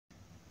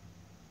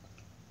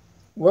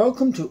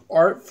Welcome to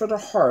Art for the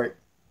Heart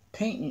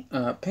Paint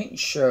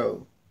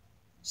Show,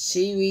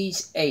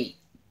 Series 8.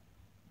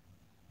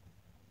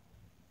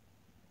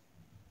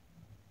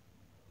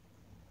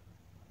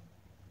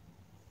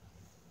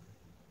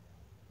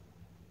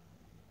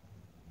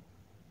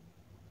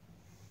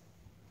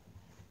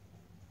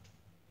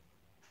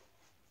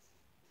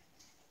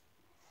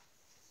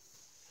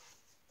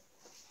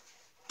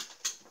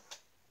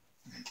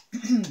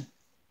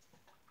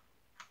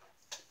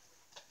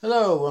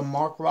 Hello, I'm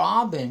Mark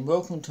Robb, and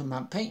welcome to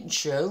my painting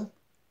show.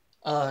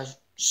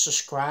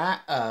 Subscribe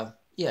and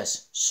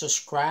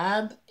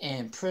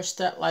press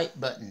that like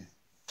button.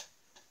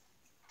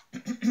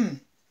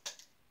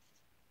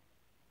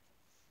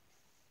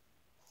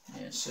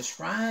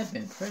 Subscribe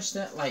and press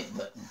that like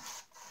button.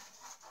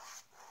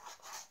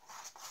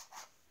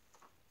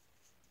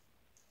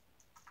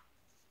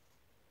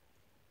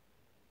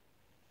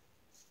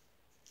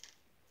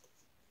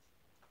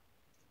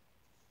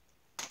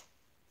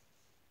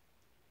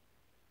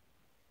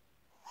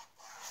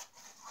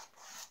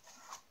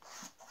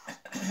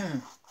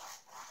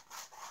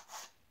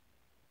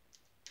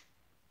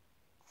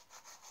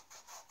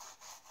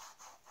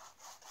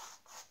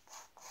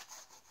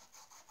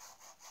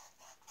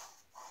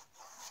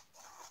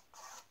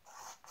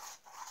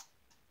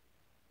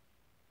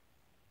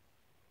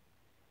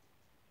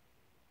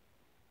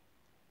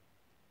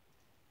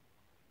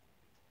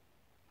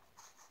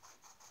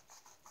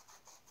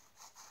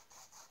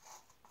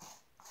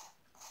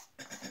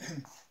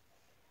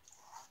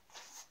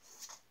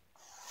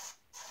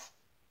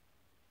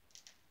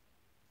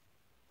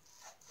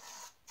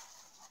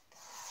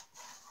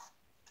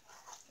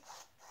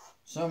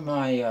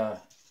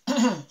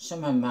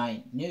 Some of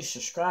my new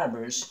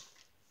subscribers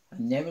have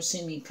never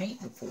seen me paint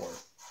before.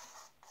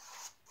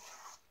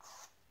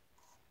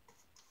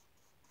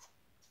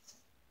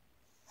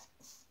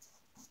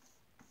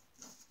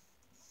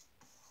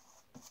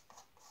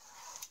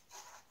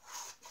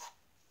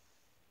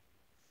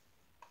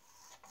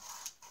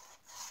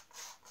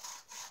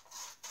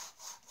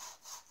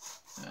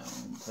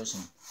 Put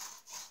some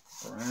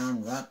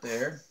brown right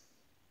there.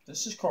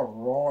 This is called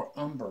Raw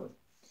Umber.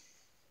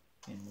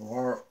 And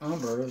Raw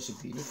Umber is a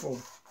beautiful,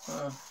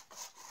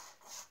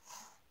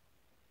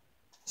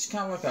 it's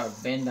kind of like a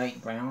Van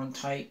Dyke brown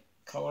type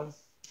color.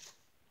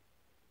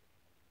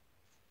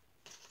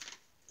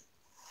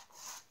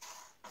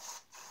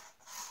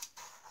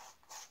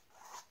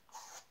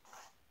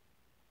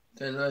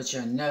 To let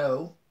you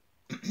know,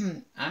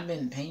 I've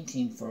been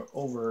painting for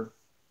over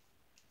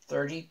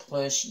 30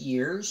 plus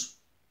years.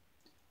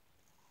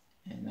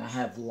 And I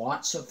have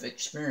lots of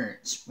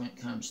experience when it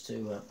comes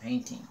to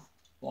painting.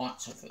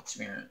 Lots of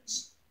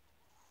experience.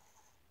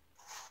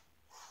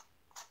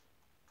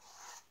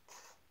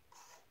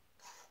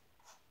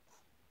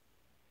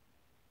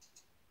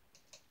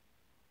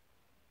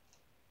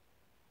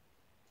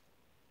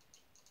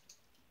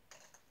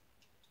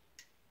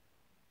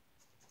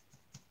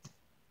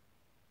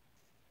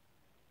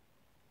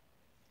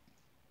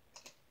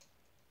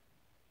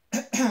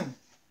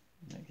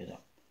 Get a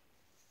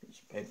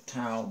piece of paper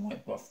towel,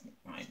 wipe off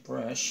my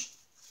brush.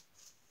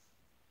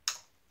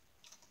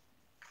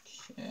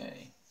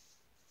 Okay.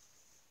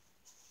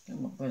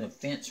 I'm going to put a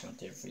fence right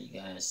there for you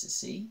guys to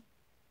see.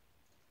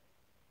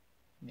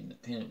 And the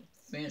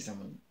fence, I'm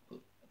going to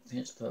put a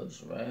fence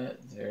post right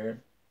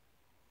there.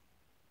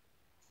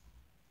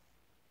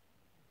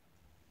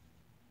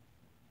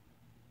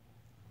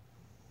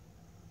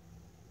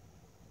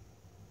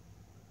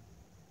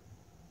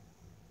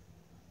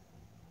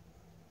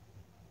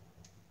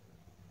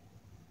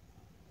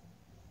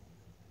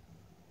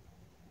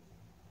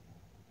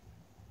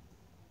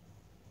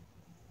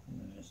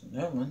 And there's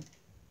another one.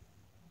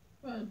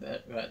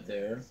 Right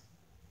there.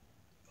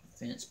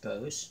 Fence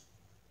post.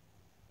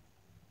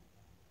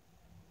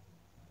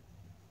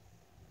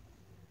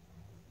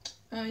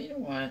 You know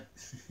what?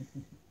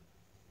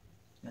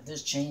 I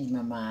just changed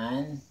my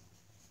mind.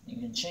 You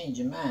can change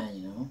your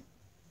mind, you know.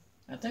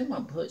 I think I'm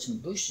going to put some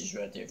bushes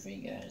right there for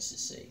you guys to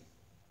see.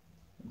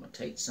 I'm going to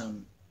take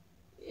some.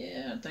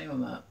 Yeah, I think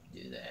I'm going to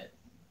do that.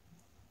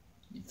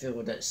 You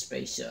fill that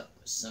space up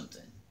with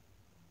something.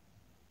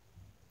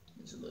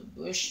 There's a little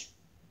bush.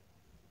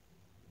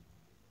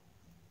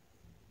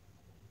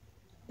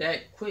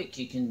 That quick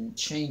you can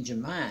change your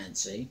mind,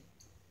 see?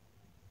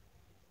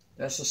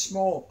 That's a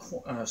small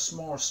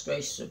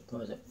space to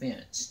put a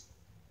fence.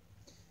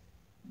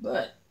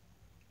 But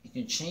you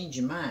can change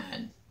your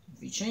mind.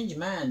 If you change your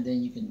mind,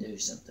 then you can do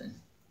something.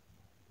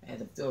 I had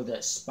to fill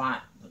that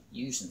spot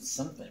using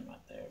something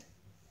right there.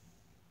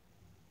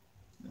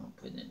 I'll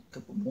put in a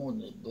couple more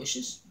little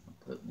bushes.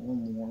 I'll put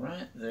one more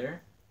right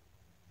there.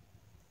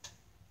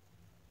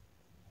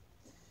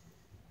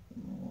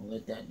 We'll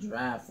let that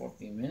dry for a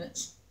few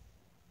minutes.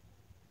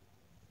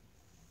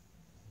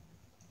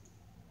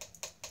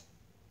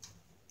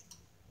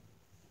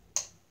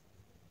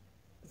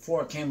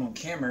 Before I came on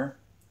camera,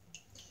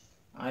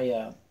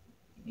 I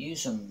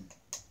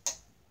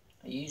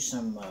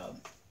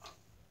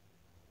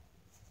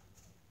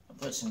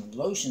put some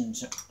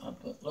lotions. I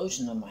put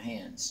lotion on my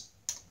hands.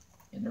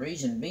 And the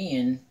reason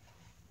being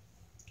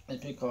is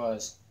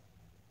because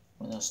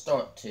when I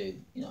start to,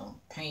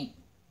 paint,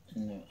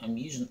 and I'm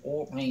using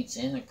oil paints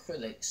and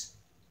acrylics,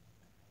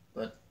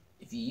 but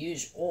if you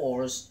use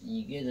oils and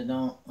you get it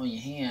on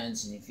your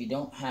hands, and if you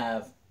don't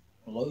have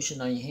lotion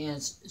on your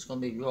hands, it's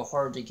going to be real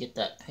hard to get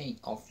that paint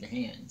off your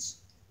hands.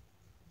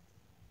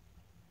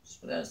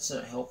 So that's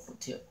a helpful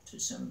tip to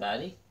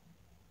somebody.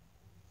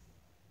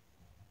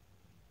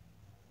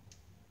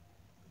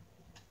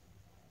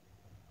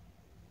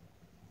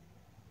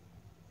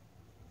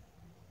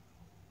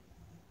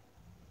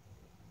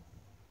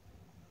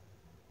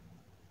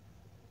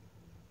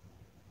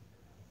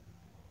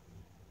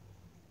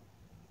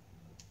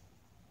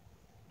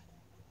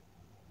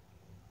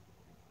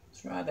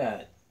 Try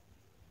that.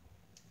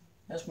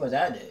 That's what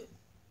I do.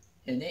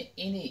 And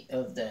any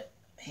of the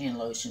hand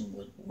lotion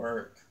would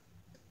work.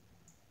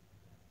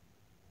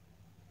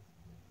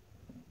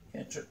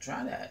 Yeah,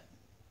 try that.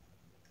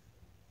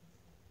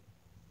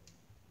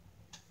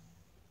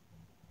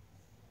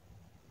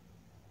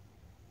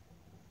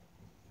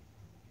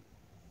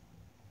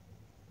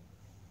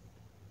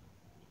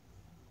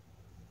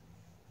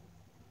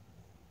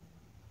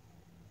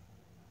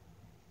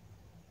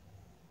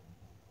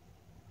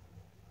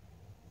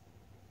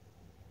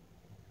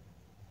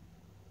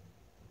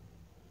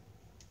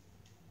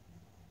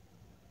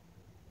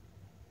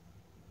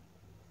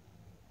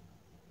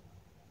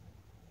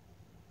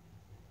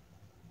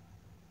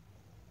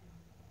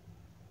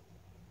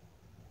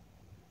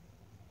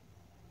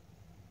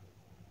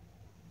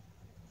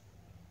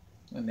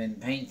 I've been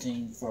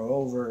painting for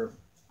over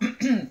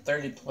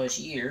 30 plus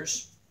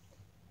years.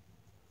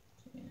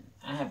 And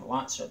I have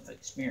lots of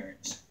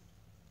experience.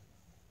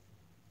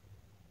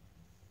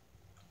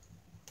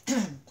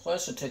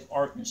 Plus I took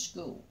art in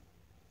school.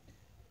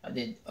 I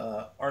did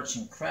arts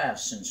and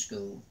crafts in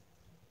school.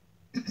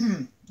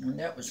 And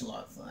that was a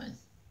lot of fun.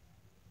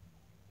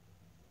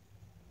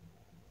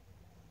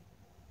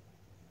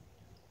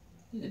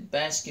 Did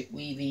basket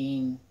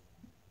weaving,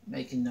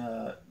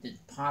 did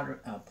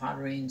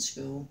pottery in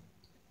school,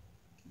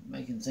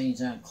 making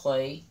things out of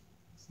clay.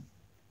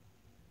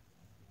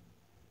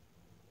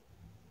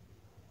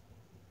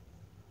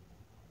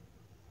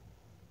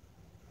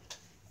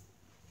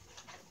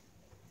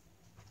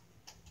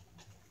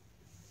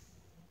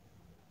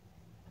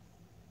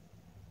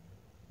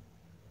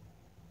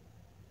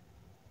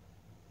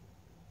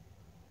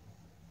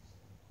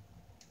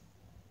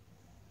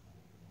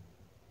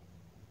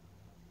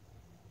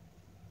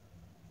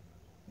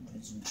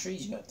 There's some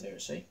trees got there,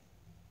 see?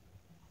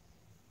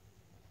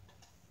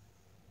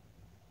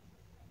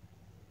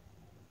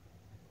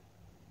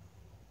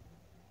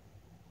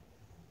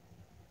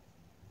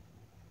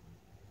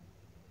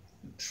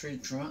 Tree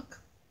trunk.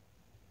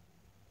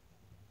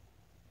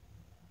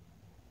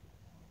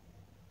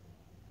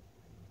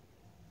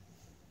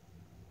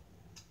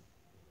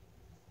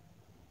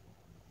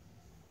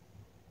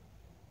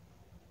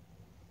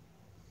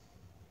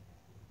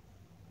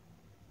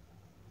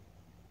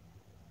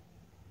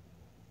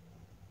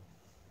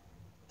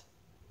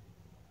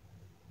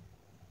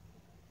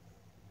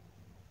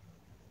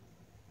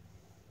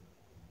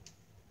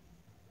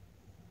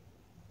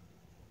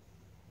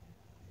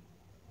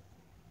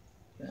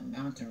 Got a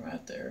mountain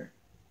right there.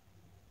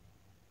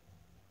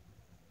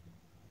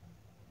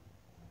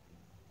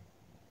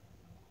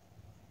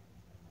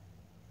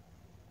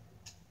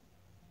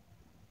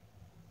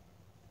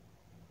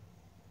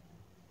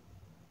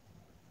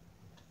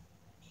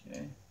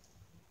 Okay.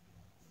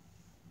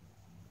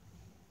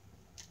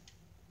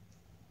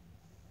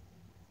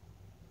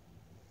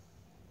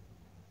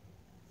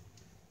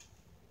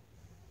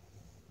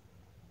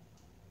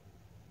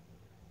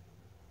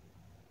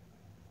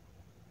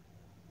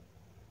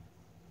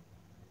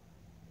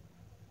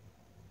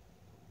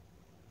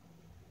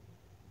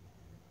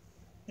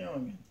 Now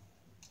I'm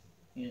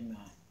in my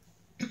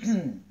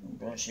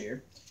brush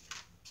here.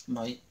 I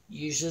might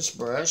use this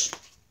brush.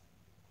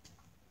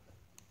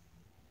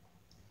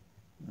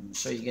 I'm going to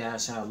show you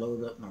guys how I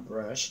load up my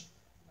brush.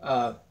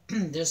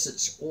 This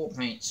is oil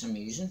paints I'm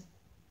using.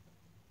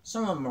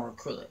 Some of them are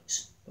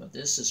acrylics, but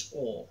this is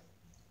oil.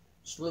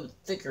 It's a little bit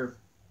thicker,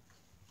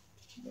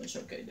 but it's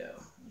okay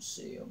though. Let's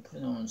see, I'll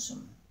put on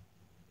some.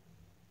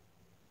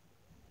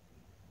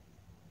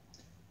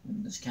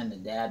 Just kind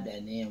of dab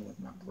that in with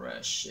my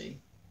brush, see?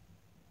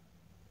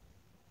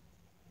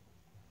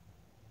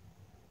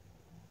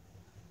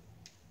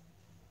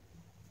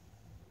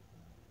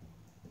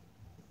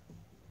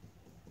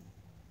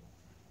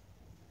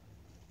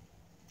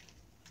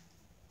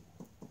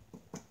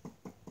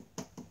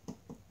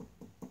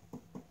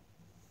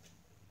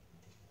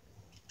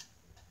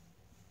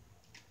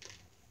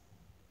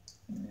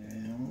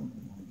 Now, I'm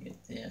going to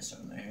get this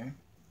on there.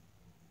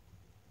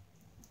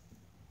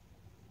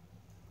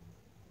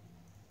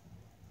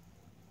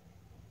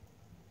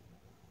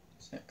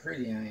 Is that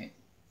pretty, ain't it?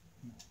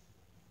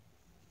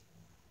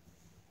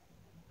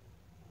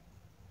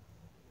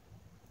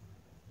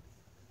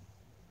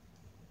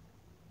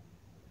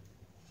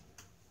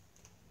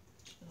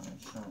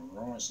 It's from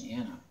Royal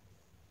Sienna.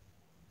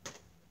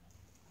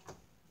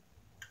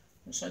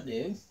 Yes, I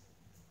do.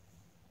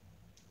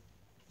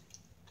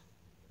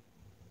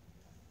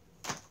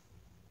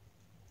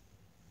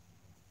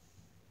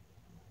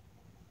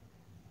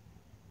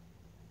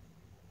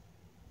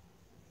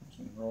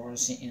 Some raw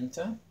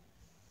Sienta.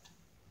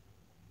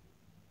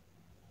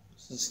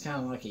 This is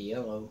kind of like a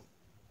yellow.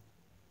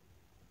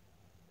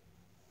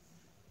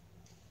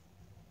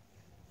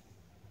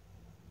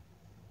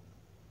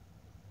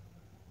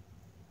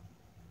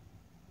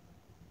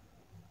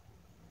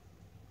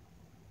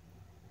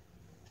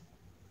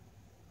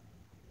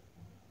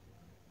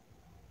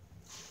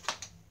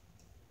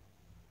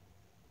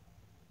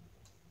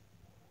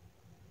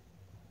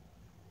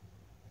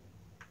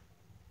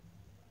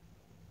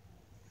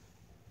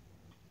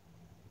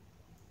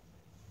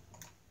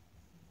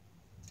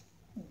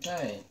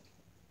 Okay,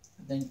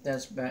 I think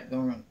that's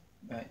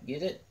gonna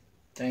get it.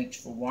 Thanks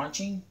for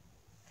watching.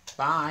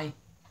 Bye.